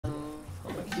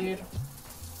here.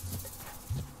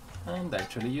 And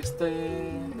actually use the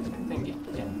thingy.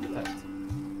 Yeah, that.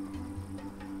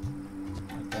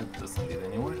 But that doesn't lead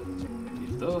anywhere.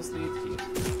 It does lead here.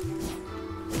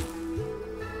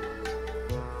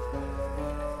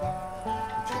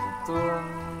 Which return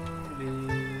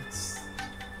leads...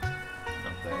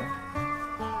 not there.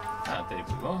 Ah, there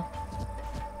we go.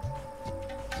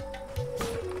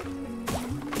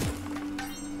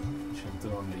 Which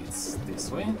return leads this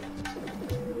way.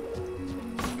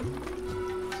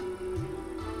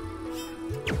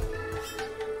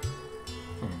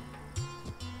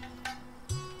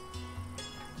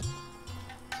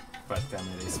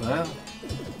 Camera as well.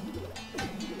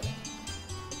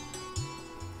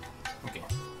 Okay.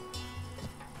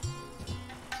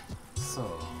 So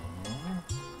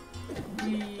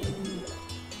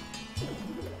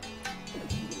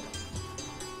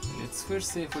let's first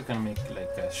see if we can make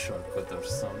like a shortcut or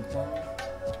something.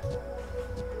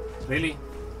 Really?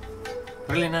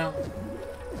 Really now?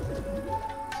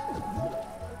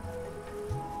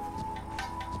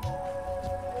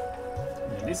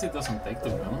 At least it doesn't take too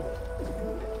long.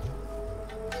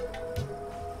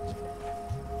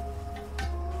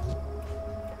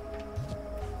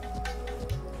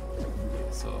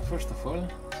 So first of all,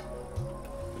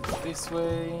 this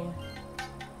way.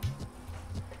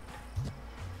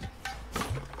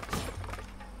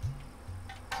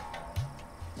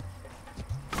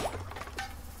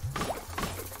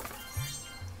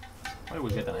 Well, we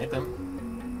get an item.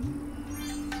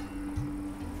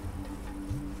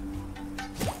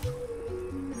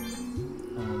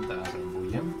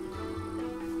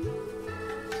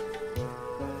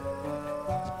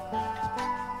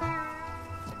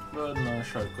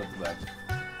 Shortcut back.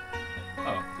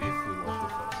 Oh, if we want to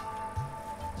fall.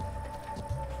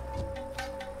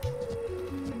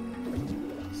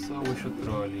 So we should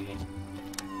probably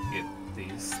get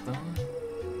this done.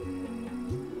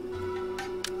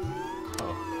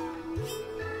 Oh.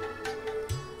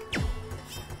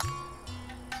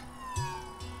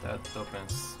 That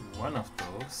opens one of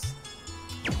those.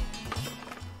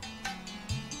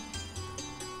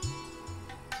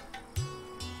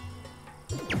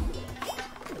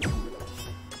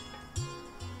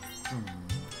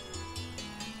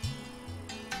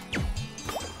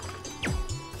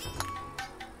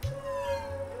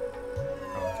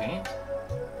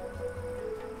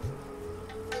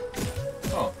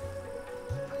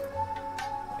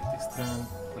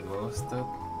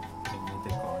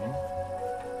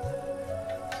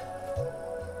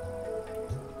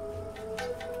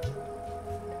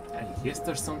 Guess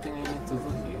there's something I need to do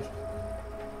here,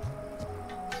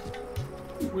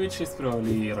 which is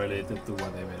probably related to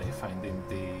whatever I find in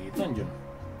the dungeon.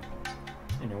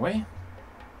 Anyway,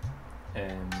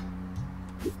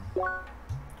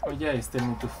 oh yeah, I still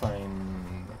need to find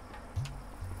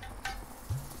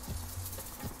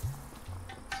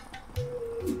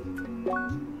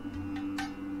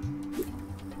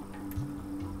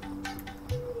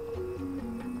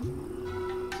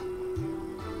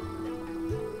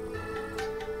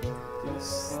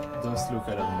look a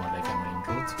lot more like a main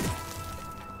road.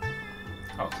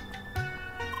 Oh.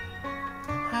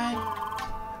 Hi.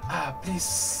 Ah,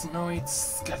 please, no,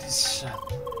 it's Grasshead.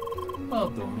 Oh,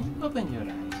 dummy, open your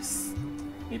eyes.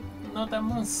 It's not a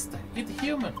monster, it's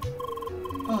human.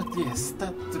 Oh, yes,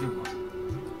 that's true.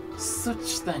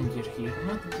 Such danger here,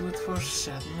 not good for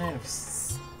shad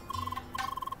nerves.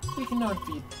 Ignore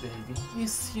it, baby.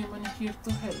 Is human here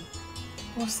to help?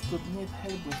 Crosscode need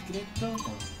help with great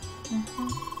problem.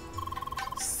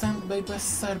 Sent by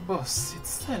Bassar boss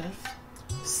itself,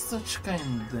 such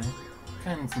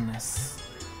kindness.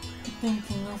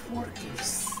 Thinking of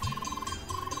workers.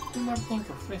 You more think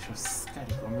of precious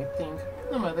cargo, me think.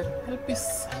 No matter, help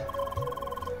is help.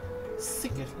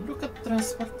 Seeker, look at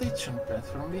transportation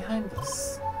platform behind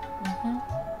us.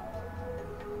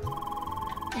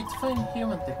 It fine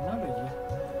human technology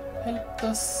helped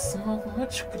us move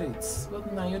much crates,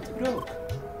 but now it broke.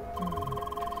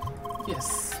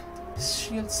 Yes.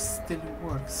 Shield still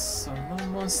works, so no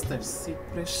monsters see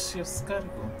precious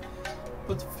cargo,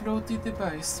 but floaty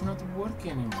device not work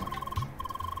anymore,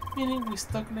 meaning we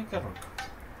stuck like a rock.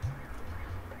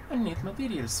 I need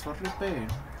materials for repair,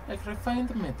 like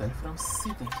refined metal from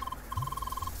city.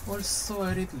 Also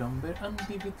arid lumber and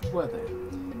vivid water,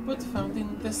 but found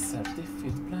in desert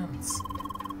feed plants.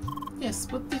 Yes,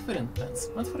 but different plants,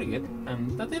 not forget,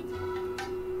 and that it?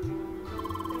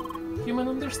 Human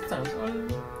understand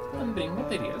all and bring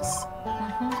materials.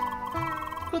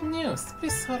 Good news,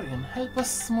 please hurry and help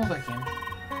us move again.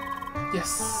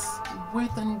 Yes,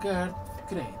 wait and guard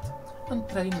great, and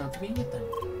try not to be eaten.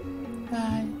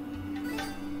 Bye.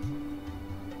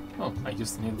 Oh, I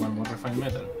just need one more refined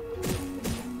metal.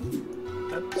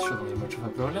 That shouldn't be much of a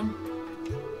problem.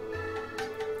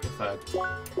 In fact,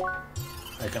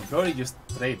 I can probably just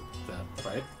trade that,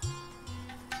 right?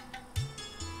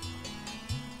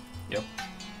 Yep.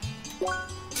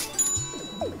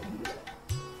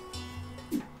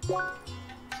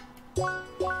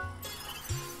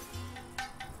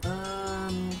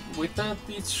 With that,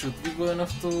 it should be good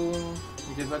enough to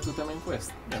get back to the main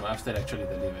quest, you know, after actually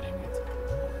delivering it.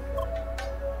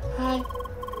 Hi.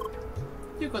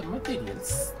 You got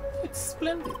materials. It's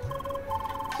splendid.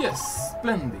 Yes,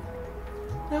 splendid.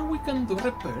 Now we can do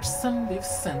repairs and leave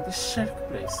Sandy's shark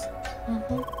place.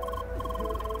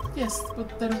 Yes,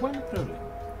 but there's one problem.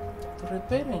 The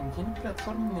repair engine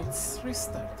platform needs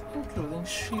restart, including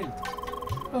shield.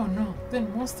 Oh no,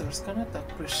 then monsters can attack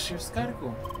precious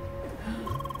cargo.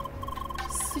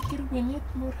 Seeker, we need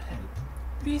more help.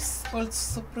 Please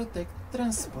also protect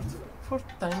transport for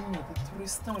time needed to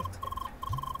restart.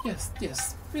 Yes,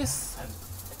 please help.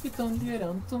 It's only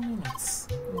around 2 minutes.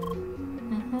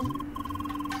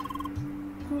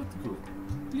 Good.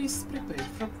 Please prepare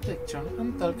for protection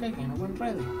and talk again when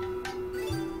ready.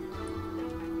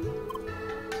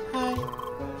 Hi,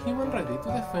 human ready to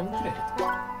defend Great.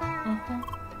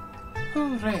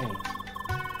 Hooray!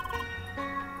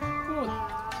 Good.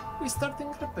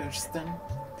 Restarting repairs then.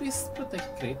 Please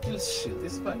protect Great till shield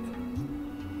is back.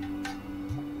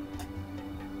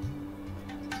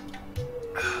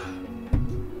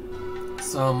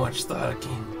 So much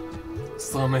talking.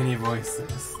 So many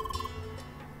voices.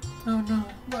 Oh no,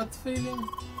 bad feeling.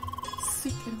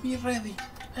 Seeker, be ready.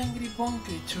 Angry bone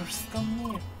creatures come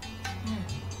near.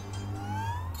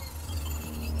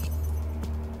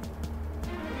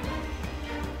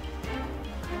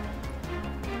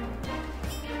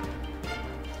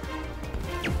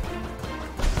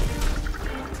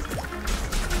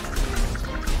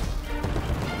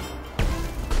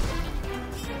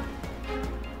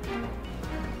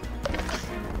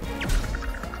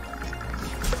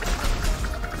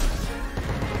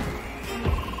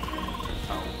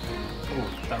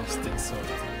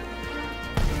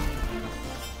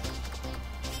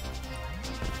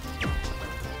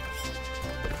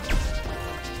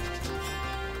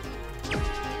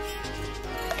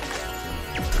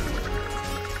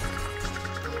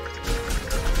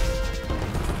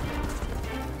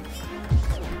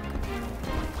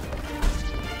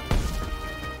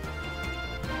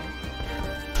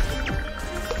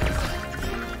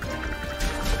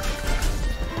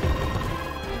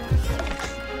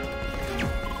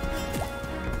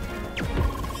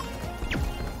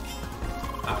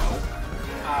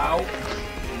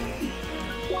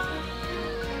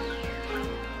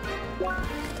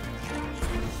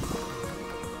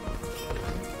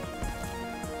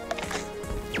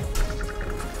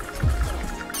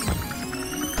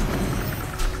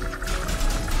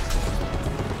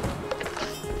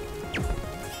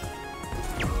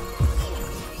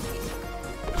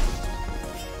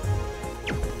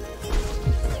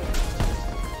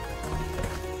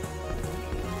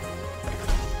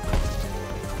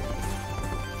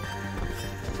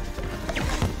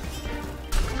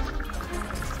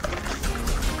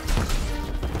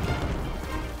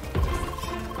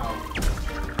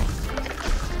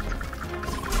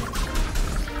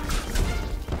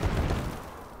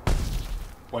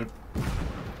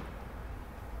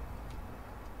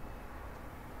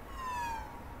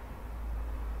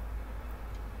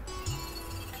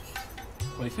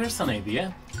 Well, here's an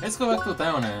idea. Let's go back to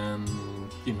town and,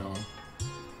 you know,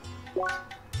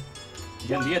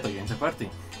 get Lieto in the party.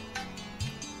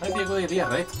 Might be a good idea,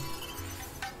 right?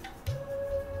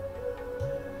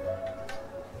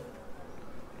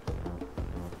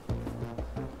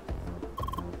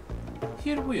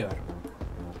 Here we are.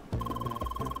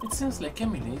 It seems like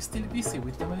Emily is still busy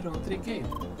with the Maroon Tree Gate.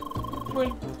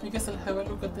 Well, I guess I'll have a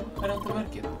look at them around the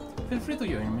market. Feel free to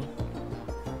join me.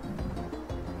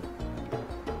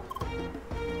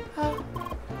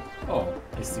 Oh,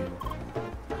 I see.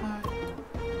 Hi.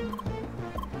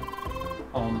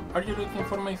 Are you looking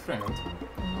for my friend?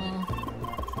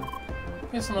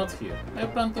 He's not here. I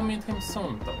plan to meet him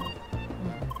soon, though.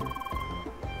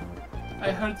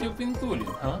 I heard you've been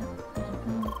dueling, huh?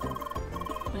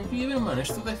 And you even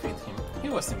managed to defeat him. He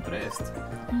was impressed.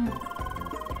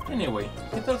 Anyway,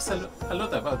 he talks a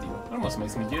lot about you. Almost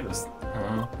makes me jealous.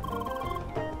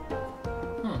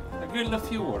 A girl of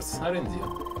few words, aren't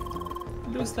you?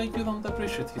 Looks like you don't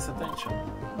appreciate his attention.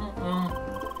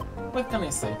 What can I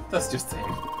say? That's just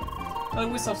him.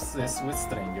 Always obsessed with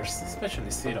strangers, especially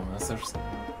Spheromancers.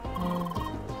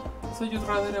 So you'd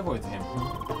rather avoid him?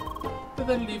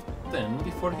 Better leave then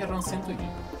before he runs into you.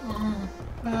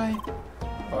 Bye.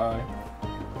 Bye.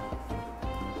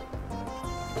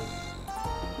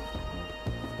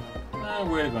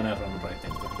 We're gonna run right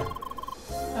into it.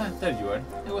 Ah, there you are.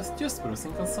 I was just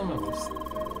browsing consumables.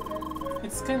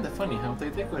 It's kinda funny how they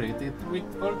decorate it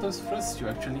with all those frosts you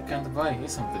actually can't buy,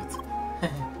 isn't it?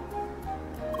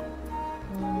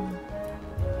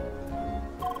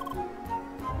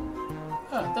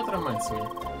 Ah, that reminds me.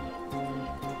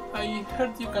 I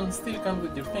heard you can still count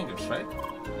with your fingers, right?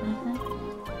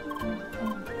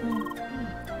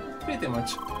 Pretty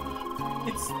much.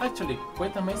 It's actually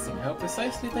quite amazing how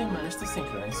precisely they managed to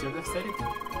synchronize your dexterity.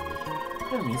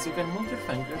 That means you can move your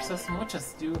fingers as much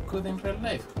as you could in real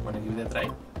life. Wanna give it a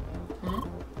try?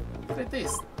 Try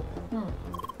this.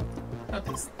 Now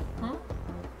this. Now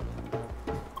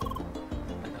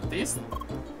this.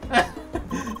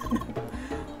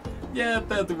 Yeah,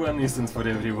 that one isn't for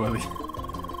everybody.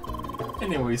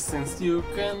 Anyway, since you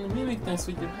can mimic things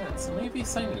with your hands, maybe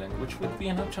sign language would be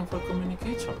an option for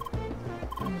communication.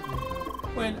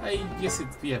 Well, I guess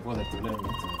it'd be a bother to learn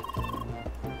it.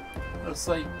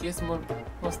 Also, I guess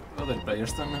most other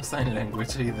players don't know sign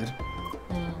language either.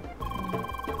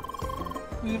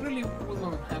 We really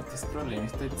wouldn't have this problem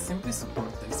if they'd simply support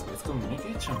text-based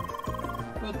communication.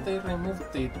 But they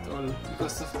removed it all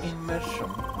because of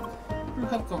immersion. You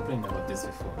have complained about this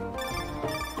before.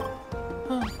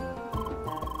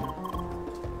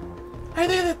 I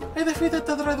did it! I defeated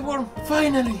that red worm!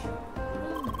 Finally!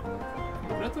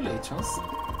 Congratulations.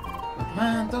 But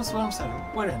man, those worms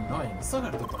were annoying, so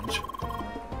hard to punch.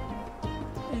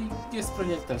 I guess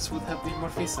projectiles would have been more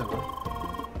feasible.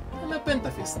 I'm a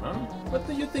pentafist, no? What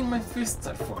do you think my fists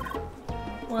are for?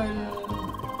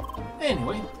 Well...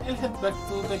 Anyway, I'll head back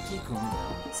to the Kikun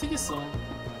now. See you soon.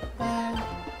 Bye.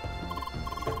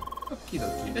 Okie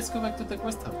dokie, let's go back to the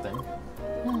quest hub then.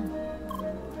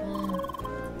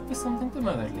 Is something the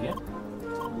matter, Leah?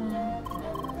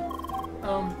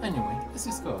 Anyway, let's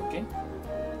just go, okay?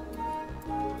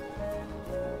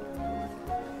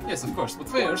 Yes, of course, but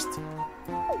first...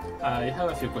 I have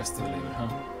a few quests to deliver, huh?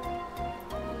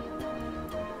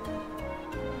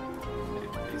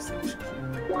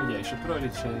 Oh yeah, I should probably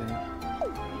check...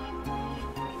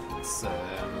 It's,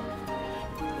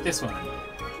 this one.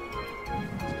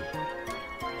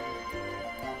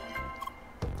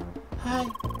 Hi!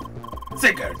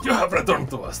 Seeker, you have returned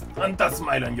to us, and that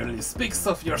smile on your lips speaks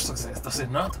of your success, does it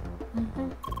not?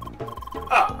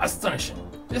 Ah, astonishing.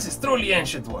 This is truly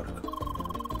ancient work.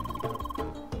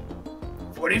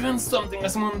 For even something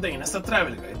as mundane as a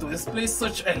travel guide to display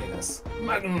such elegance.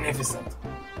 Magnificent.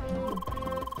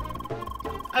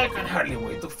 I can hardly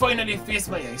wait to finally feast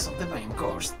my eyes on the main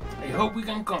course. I hope we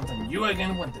can count on you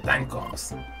again when the time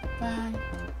comes. Bye.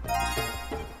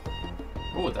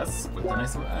 Oh, that's quite a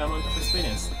nice amount of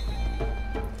experience.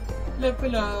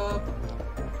 Level up!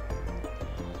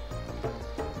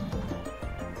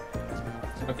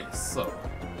 Okay, so...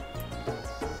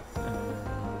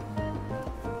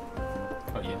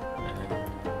 oh yeah.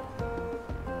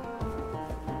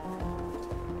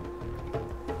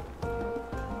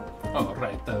 Oh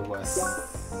right, that was...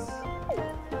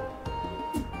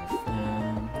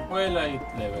 well, I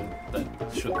leveled that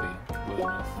should be good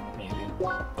enough, maybe,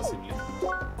 possibly.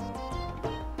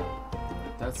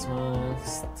 That's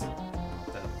next.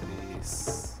 That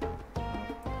is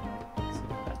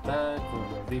attack or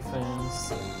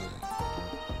defense.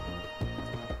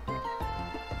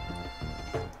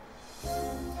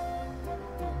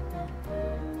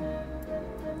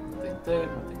 Nothing there,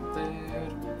 nothing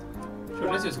there. Sure,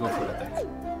 let's just go for attack.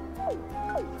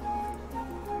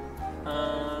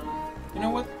 You know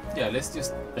what? Yeah, let's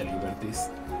just deliver this.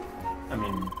 I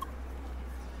mean...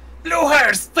 Blue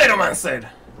Hairs Pheromancer!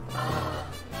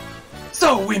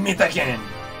 So we meet again!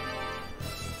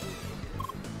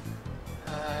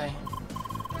 Hi.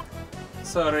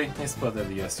 Sorry, I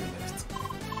spotted you as you left.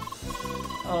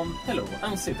 Hello,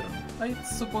 I'm Citron. I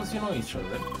suppose you know each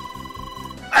other.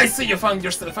 I see you found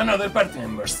yourself another party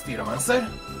member, Pheromancer.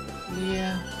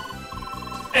 Yeah.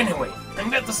 Anyway, I'm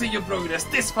glad to see you progress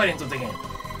this far into the game.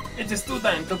 It is too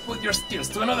time to put your skills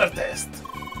to another test.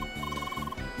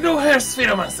 Blue Hair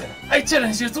Pheromancer, I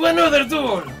challenge you to another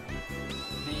duel!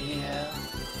 Yeah.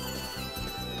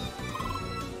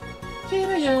 Here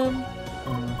I am.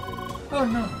 Oh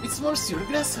no, it's Monsieur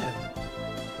Grasshead.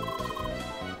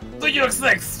 Do you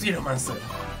expect Pheromancer?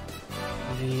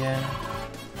 Yeah.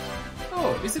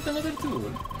 Oh, is it another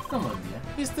duel? Come on, dear.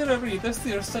 Is there a read that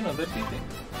steers another beating?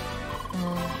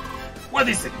 What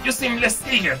is it? You seem less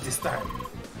eager this time.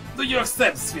 Do you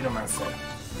accept, Pheromancer?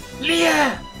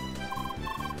 Leah!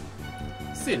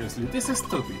 Seriously, this is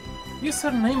stupid. Use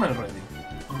her name already.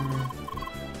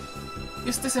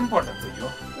 Is this important to you?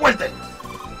 Well then,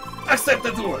 accept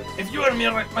the duel. If you earn me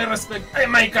my respect, I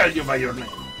might call you by your name.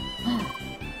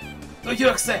 Do you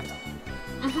accept?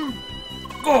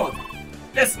 Good.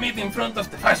 Let's meet in front of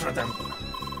the Fashra Temple.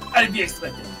 I'll be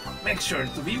expecting you. Make sure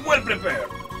to be well prepared.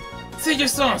 See you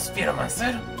soon,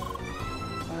 Spiromancer.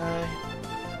 Bye.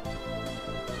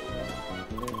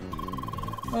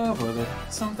 Oh brother,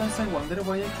 sometimes I wonder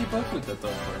why I keep up with that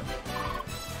offer.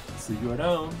 See you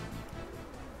around.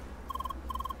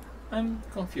 I'm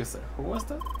confused. Who was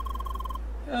that?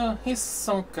 He's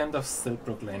some kind of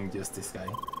self-proclaimed justice guy.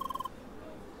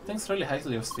 Thinks really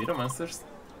highly of Spiromancers.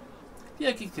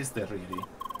 Yeah, kick is the really.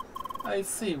 I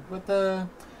see, what a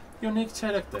unique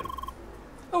character.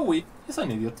 Oh wait, he's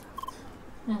an idiot.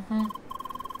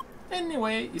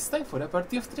 Anyway, it's time for a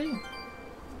party of 3.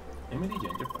 Emily,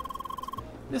 join your party.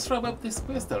 Let's wrap up this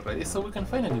quest already so we can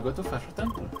finally go to Fashra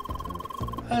Temple.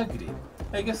 Agreed.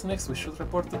 I guess next we should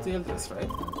report to the Elders, right?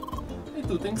 I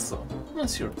do think so.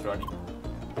 Monsieur Trony.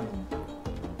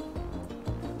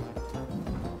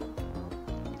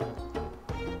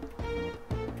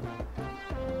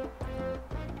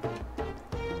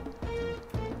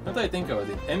 Now that I think about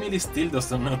it, Emily still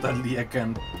doesn't know that Leah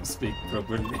can speak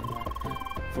properly.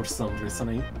 For some reason,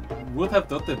 I would have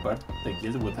thought the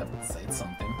guild would have said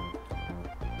something.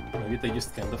 Maybe they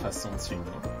just kind of assume.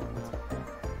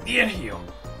 Dear human,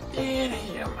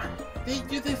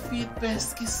 did you defeat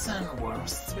pesky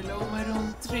sandworms below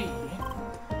Maroon 3?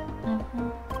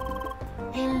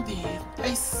 Indeed,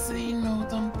 I see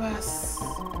note on pass.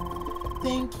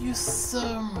 Thank you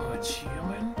so much,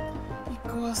 human.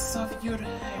 Because of your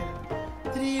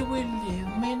help, 3 will live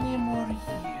many more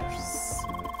years.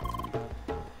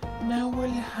 Now I'll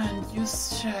hand you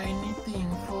shiny thing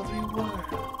for reward.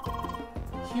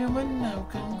 Human now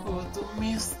can go to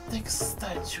Mystic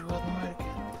Statue at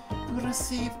Market to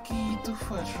receive key to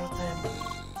Fashra Temple.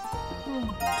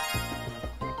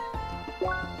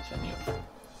 Shiny orb.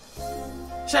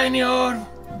 Shiny orb!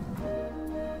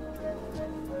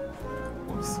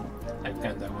 Oops, I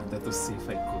kinda wanted to see if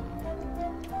I could.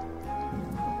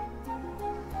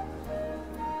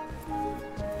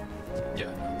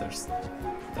 Yeah, no, there's...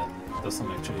 that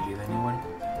doesn't actually lead anywhere.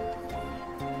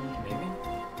 Maybe?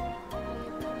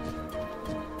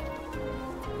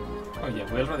 Oh yeah,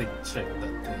 we already checked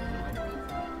that thing, right?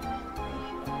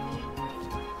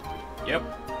 Yep.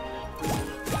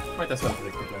 Might as well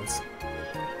break the plans.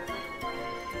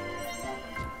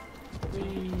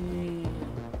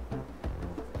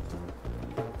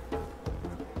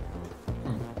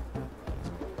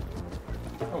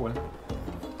 Oh well.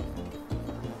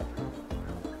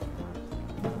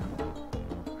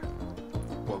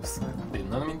 Whoops, did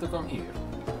not mean to come here.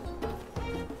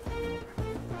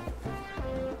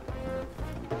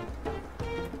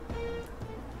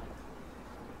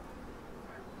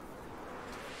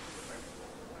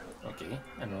 Okay,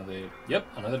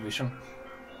 another vision.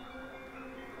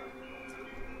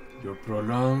 Your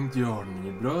prolonged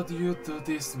journey brought you to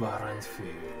this barren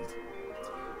field.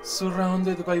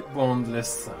 Surrounded by boundless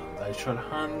sand, I shall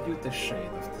hand you the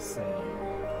shade of the same.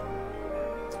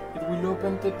 It will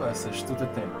open the passage to the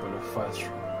Temple of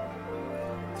Fashra.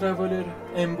 Traveler,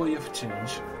 envoy of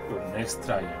change, your next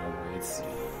trial awaits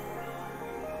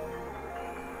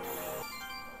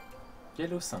you.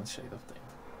 Yellow sunshade of time.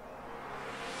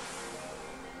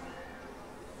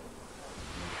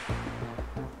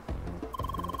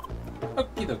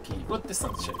 Okie dokie, got the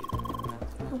sunshade.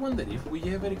 I wonder if we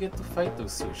ever get to fight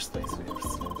those huge space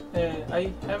bears.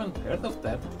 I haven't heard of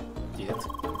that yet.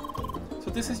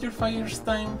 So this is your first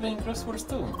time playing Crosswords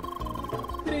too?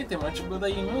 Pretty much, but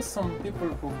I know some people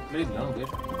who played longer.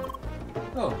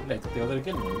 Oh, like the other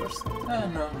guild members. Ah,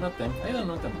 no, not them. I don't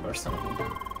know them personally.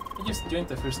 I just joined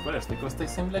the first players because they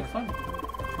seemed like fun.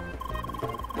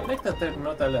 I like that they're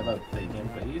not all about the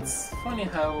gameplay. It's funny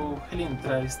how Helen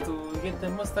tries to get the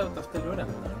most out of the lore and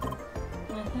all.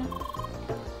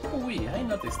 Oh, I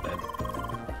noticed that.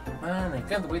 Man, I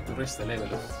can't wait to reach the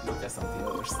level of Lucas and the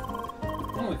others.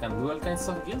 Then we can do all kinds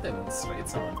of guild events, right,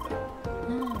 Samantha?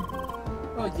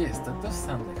 Oh yes, that does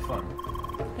sound like fun.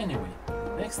 Anyway,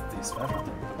 next is Fashra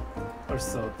Temple.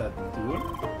 Also, that duel?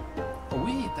 Oh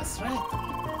wait, that's right!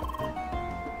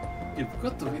 You've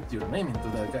got to beat your name into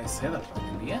that guy's head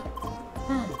already, yeah?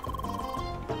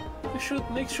 You should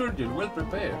make sure you're well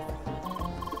prepared.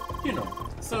 You know,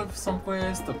 solve some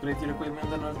quests, upgrade your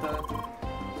equipment and all that.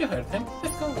 You heard him,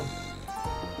 let's go!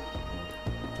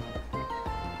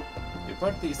 Your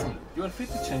party is on. You are free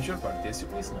to change your party as you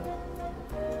please now.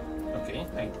 Okay,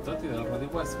 I thought it already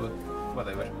was, but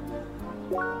whatever.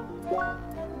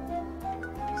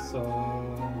 So...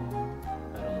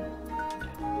 I don't know.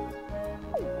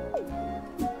 Yeah.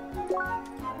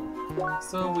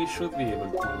 So we should be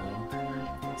able to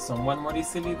somewhat more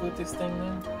easily do this thing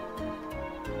now.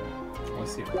 We'll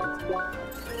see, right?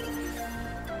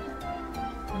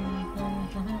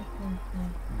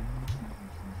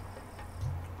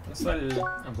 As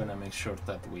well, I'm gonna make sure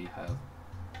that we have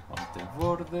all the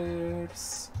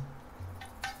borders.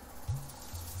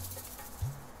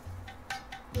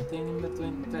 Nothing in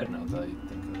between there now that I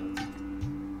think about it.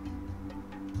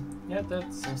 Yeah,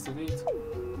 that seems to be it.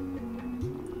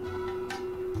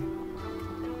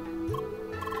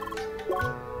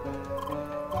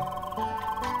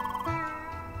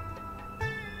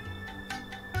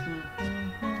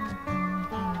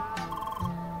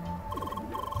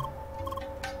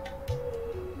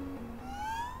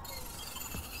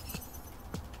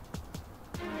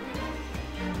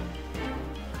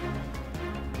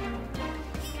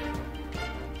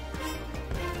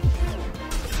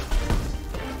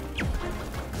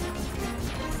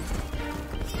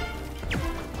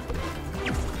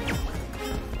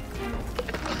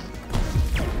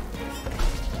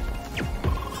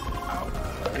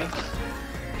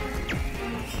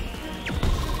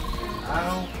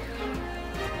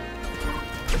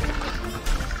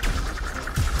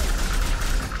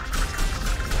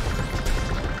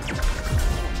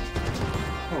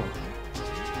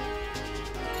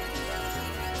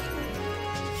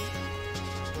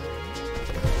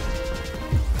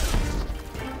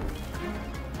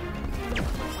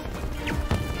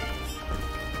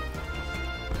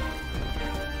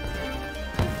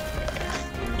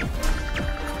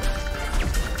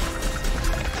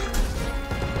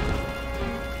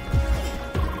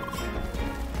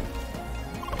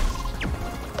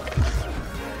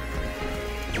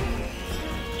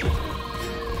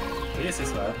 This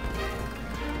is bad.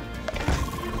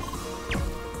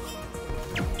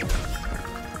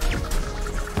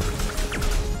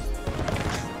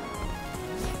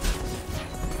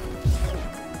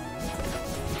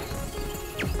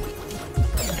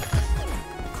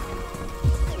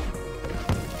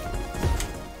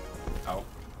 Ow.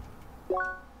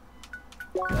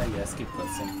 Ah, yes, keep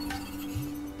pressing.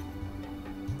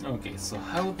 Okay, so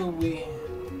how do we...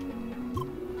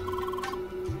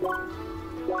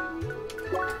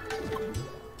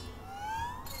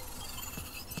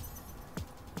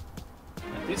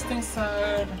 These things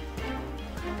are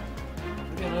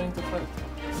pretty annoying to fight.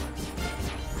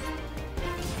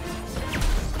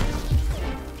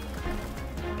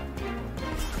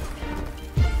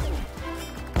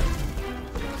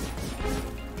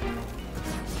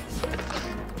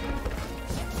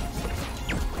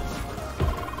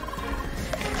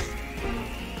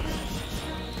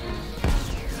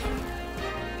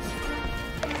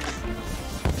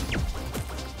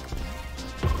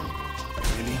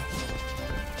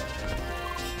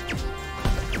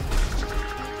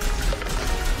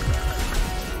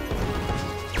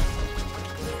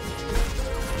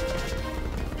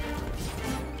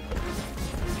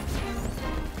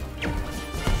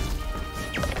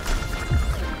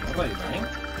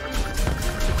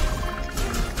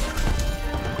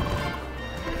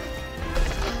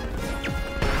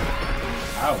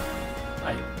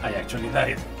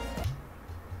 Died.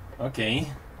 Okay,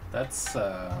 that's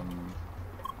so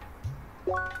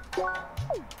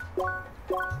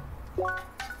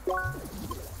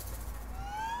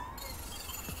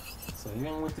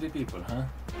even with 3 people, huh?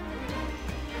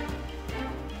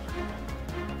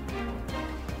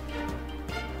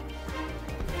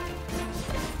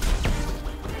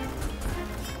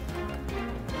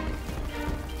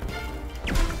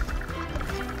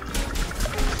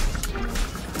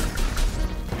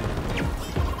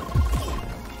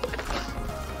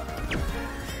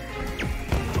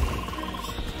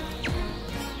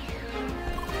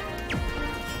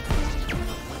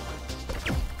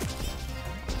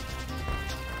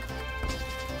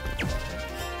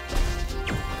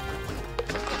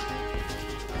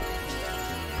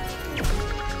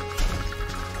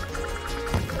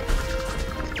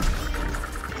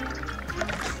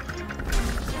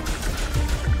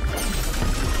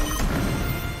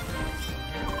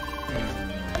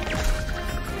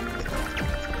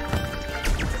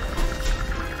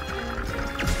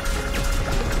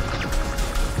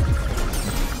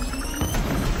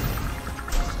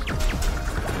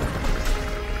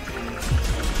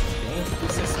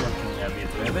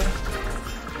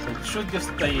 Should just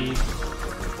stay near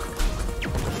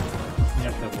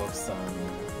the wolf zone.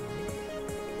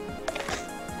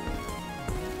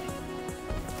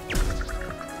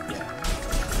 Yeah.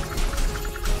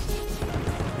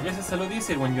 I guess it's a lot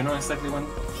easier when you know exactly when. Or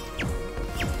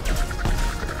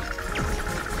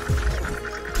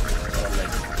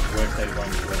like where they're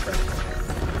going, where they're going.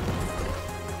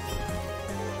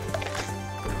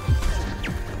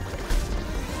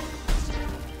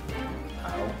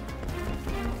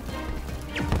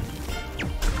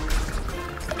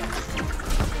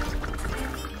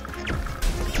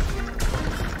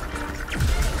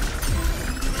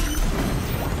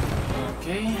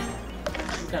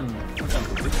 can do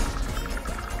this.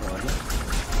 Probably.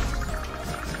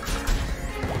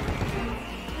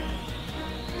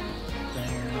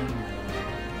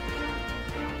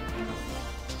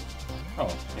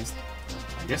 Oh,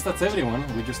 I guess that's everyone.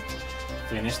 We just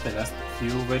finished the last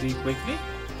few very quickly,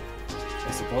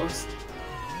 I suppose.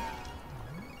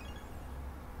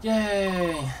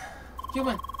 Yay!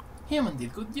 Human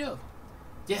did good job.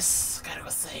 Yes, cargo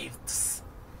saved.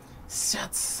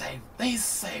 Shots saved. Days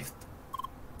saved.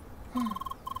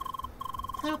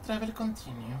 Now travel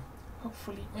continue.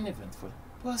 Hopefully uneventful.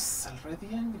 Boss already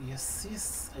angry.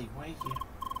 Yes, I wait here.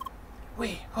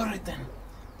 Wait, hurry then.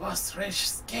 Boss rush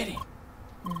scary.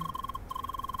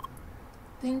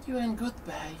 Thank you and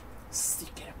goodbye.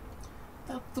 Sticker.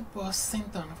 Talk to boss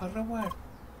sent on for reward.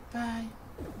 Bye.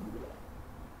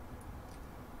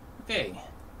 Okay.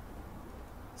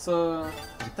 So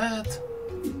with that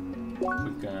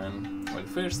we can, well,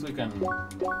 first we can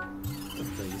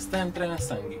play this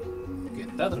entrance and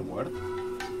get that reward.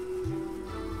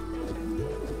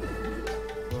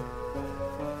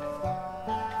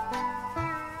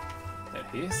 There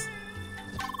he is.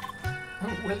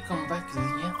 Welcome back,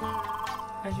 Lydia.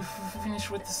 Are you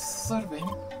finished with the survey?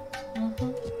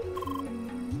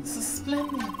 This is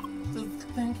splendid.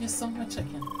 Thank you so much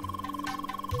again.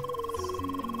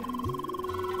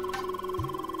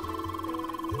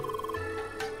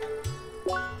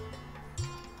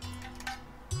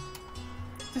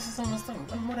 This is almost done.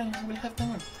 One more and we'll have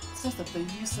done. Since that they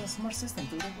use a smart system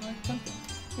to regulate content.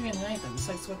 Even an item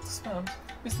decides what to spam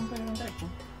based on player interaction.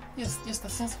 Yes, just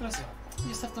that seems closer. You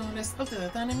just have to rest all the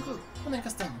data and I'm good. And then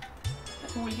custom.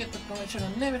 We will get the promotion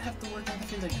and never have to work in the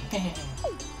field again.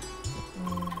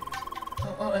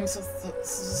 Oh, I'm so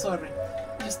sorry.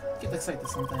 I just get excited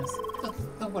sometimes.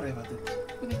 Don't worry about it.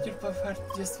 You did your part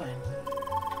just fine.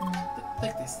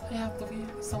 Take this. I have to be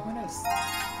somewhere else.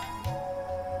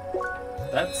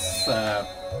 That's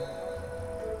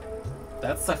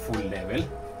a full level.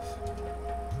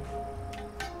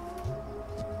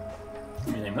 I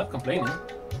mean, I'm not complaining.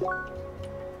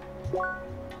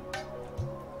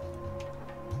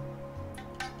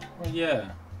 Oh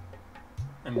yeah,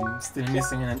 I'm still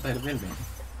missing an entire building.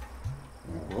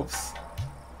 Whoops.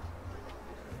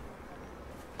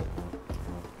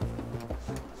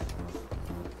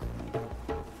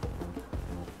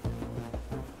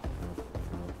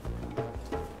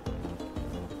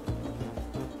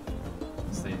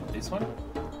 Say this one?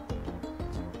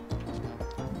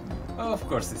 Oh, of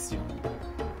course it's you.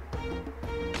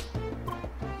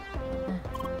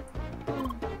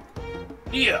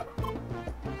 Yeah!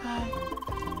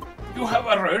 You have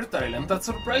a rare talent that's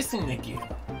surprisingly keen.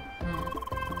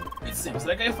 It seems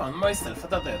like I found myself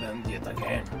at a dead end yet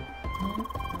again.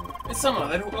 It's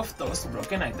another of those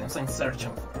broken items I'm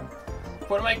searching for.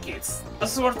 For my kids, a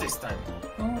sword this time.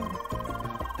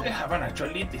 I have an actual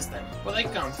lead this time, but I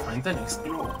can't find the next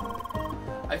clue.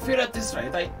 I fear at this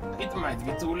rate it might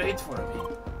be too late for me.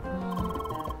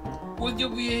 Would you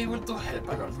be able to help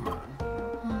an old man?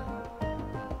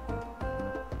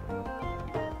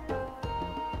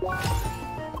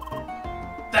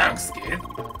 Thanks, kid.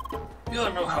 You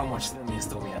don't know how much it means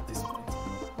to me at this point.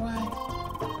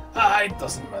 Why? It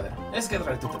doesn't matter. Let's get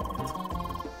right to the point.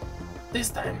 This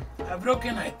time, a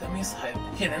broken item is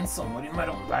hidden somewhere in my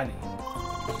own valley.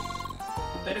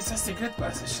 There is a secret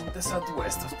passage in the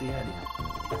southwest of the area.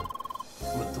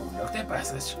 But to unlock the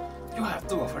passage, you have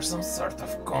to offer some sort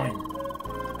of coin.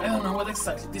 I don't know what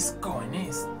exactly this coin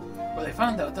is, but I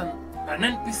found out an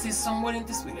NPC somewhere in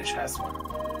this village has one.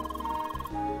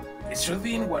 It should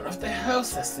be in one of the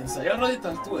houses, since I already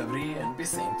talked to every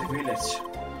NPC in the village.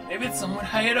 Maybe it's somewhere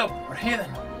higher up or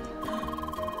hidden.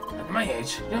 At my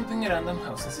age, jumping random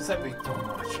houses is a bit too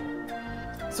much.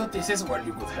 So this is where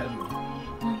you could help me.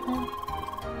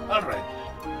 Alright,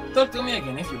 talk to me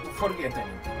again if you forget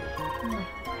anything.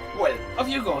 Well, off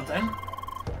you go then.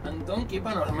 And don't keep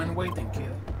an old man waiting,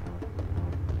 kid.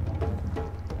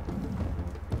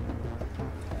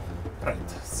 Right,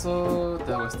 so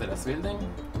that was the last building.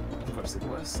 Of course it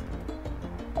was.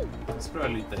 It's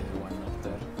probably the one up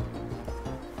there.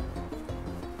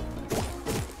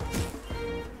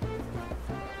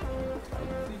 How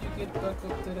did you get back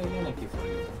up there again? I keep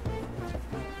forgetting.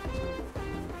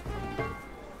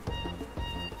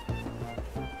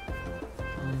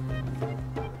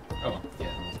 Oh,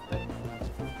 yeah, there.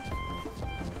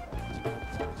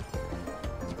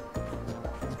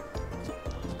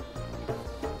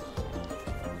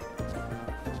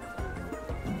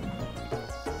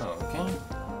 Okay.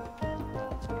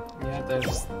 Yeah,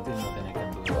 there's still nothing I can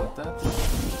do about that.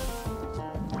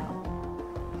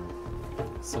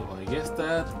 So I guess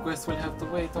that quest will have to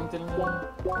wait until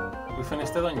we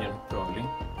finish the dungeon, probably.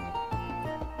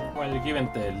 Well, given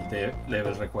the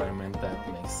level requirement,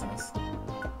 that makes sense.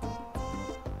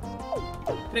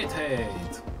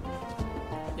 Grasshead!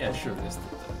 Yeah, sure, let's do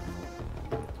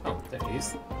that. Oh, there he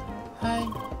is. Hi!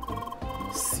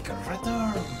 Secret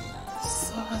return!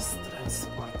 Sauce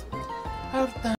transport! Our time